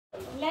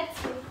let's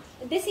see.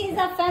 This is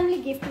a family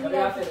gift.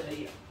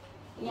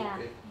 Yeah.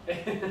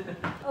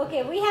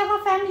 Okay, we have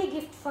a family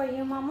gift for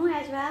you, Mamu,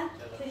 as well.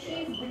 So she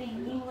is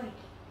bringing it.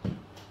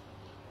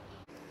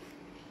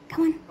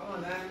 Come on. Come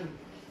on then.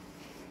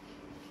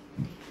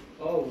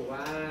 Oh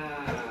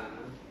wow.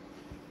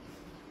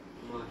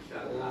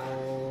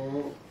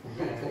 MashaAllah.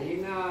 Very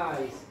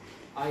nice.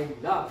 I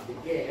love the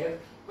gift.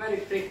 Very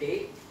pretty.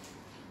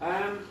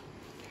 And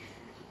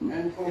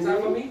is that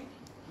for me?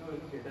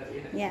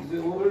 Yeah.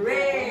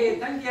 Hooray!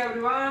 Thank you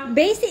everyone.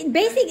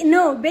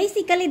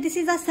 Basically this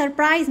is a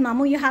surprise,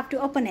 Mamu. You have to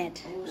open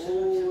it.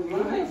 Oh,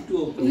 you have to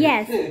open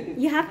Yes,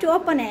 you have to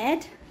open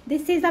it.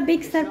 This is a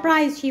big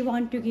surprise she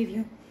want to give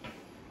you.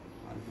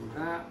 I'll do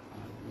that.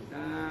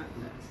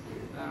 Let's do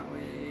it that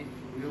way.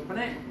 We open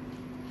it?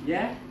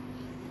 Yeah?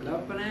 We'll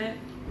open it.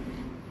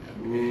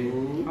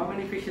 Okay. How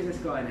many fishes has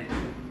got in it?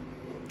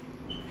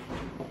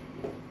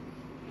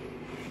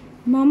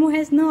 Mamu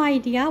has no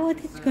idea what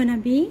it's gonna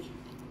be.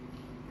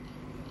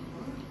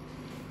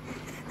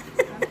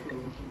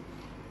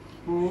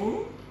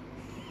 Who?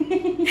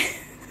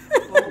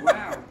 Oh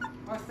wow.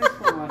 What's this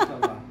for,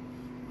 mashallah?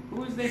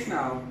 Who is this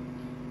now?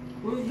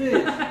 Who's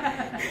this?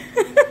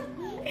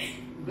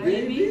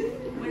 Baby?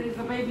 Where is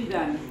the baby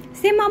then?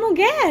 Say, Mamu,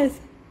 guess.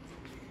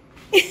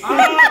 Oh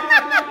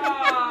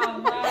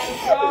my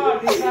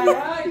god, is that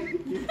right?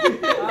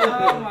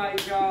 Oh my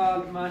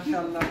god,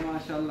 mashallah,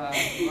 mashallah.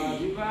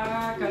 Wajiba,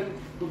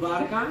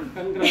 Mubarakan,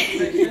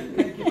 congratulations,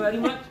 thank you very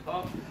much.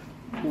 Oh.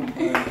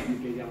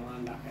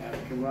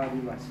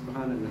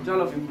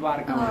 चलो फिर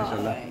मुबारक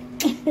माशाल्लाह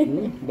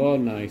बहुत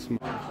nice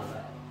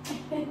माशाल्लाह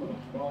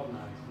बहुत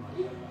nice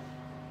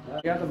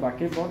माशाल्लाह यार तो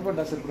बाकी बहुत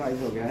बड़ा सरप्राइज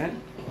हो गया है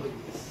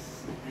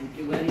thank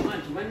you very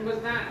much when was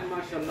that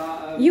माशाल्लाह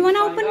You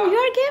wanna open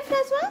your gift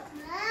as well?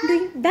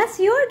 That's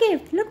your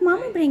gift. Look,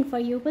 Mama bring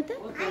for you, but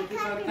thank you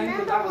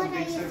that was a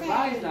big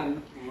surprise then.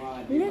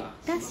 Look,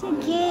 that's your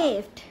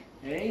gift.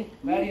 Hey,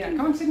 very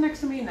come and sit next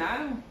to me now.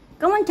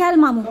 Come on, tell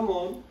Mamu. Come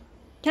on.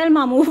 Tell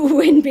Mamu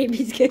when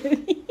baby's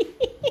giving.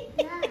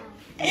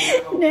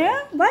 No,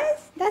 bus.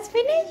 That's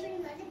finished.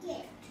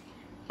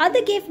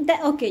 Other gift.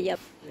 That okay. Yep.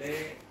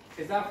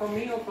 Is that for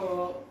me or for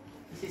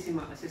Sisi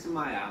Maya? It's for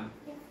Maya.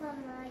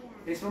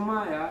 It's for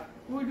Maya.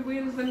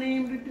 Where is the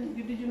name written?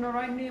 Did you not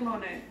write name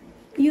on it?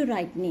 You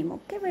write name,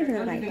 okay? We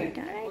will write it.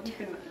 All right.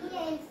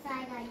 Here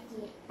inside I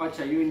did.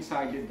 Acha, you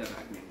inside did the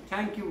right name.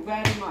 Thank you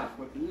very much.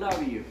 But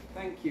love you.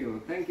 Thank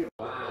you. Thank you.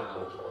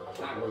 Wow,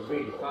 that was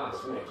really fast,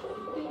 wasn't it?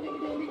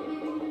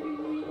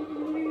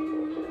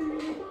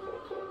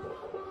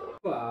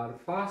 You are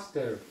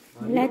faster.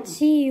 Let's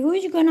see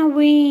who's gonna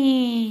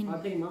win. I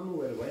think Mamu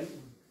will win.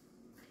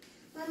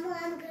 Mommy,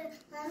 Mom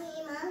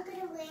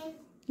gonna win.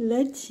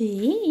 Let's see.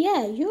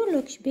 Yeah, you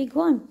looks big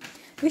one.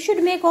 We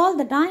should make all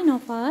the dino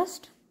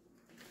first.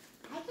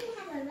 I can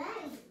have a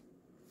ride.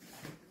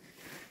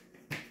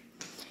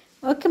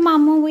 Okay,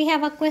 Mamu, we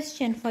have a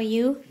question for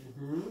you.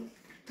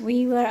 We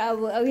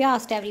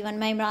asked everyone.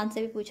 मैं इमरान से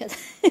भी पूछा था.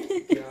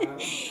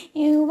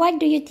 What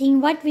do you think?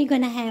 What we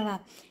gonna have? A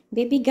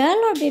baby girl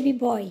or baby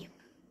boy?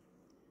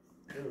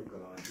 Oh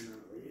God,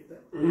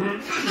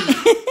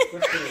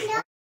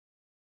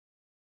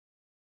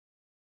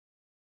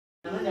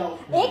 no.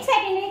 एक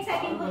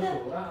second उधर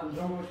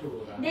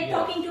they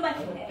talking to us.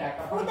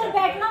 उधर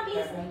बैठना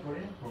please.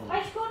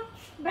 अशकुर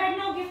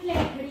बैठना गिफ्ट ले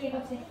खड़ी है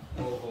कब से.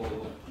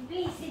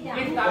 Please sit down.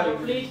 Gift Alo,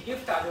 please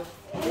gift Alo.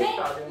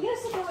 You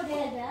sit over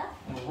there.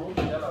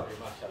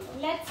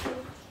 Let's see.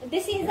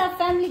 This is a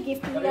family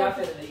gift.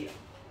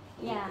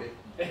 Yeah.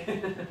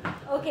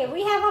 Okay,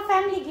 we have a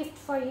family gift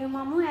for you,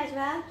 Mamu, as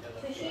well.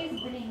 So she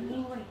is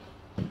bringing it.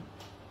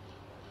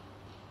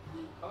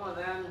 Come on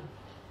then.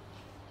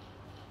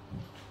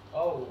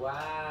 Oh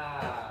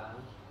wow.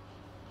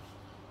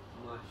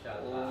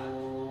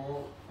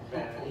 MashaAllah.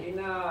 Very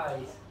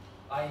nice.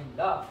 I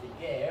love the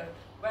gift.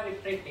 Very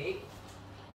pretty.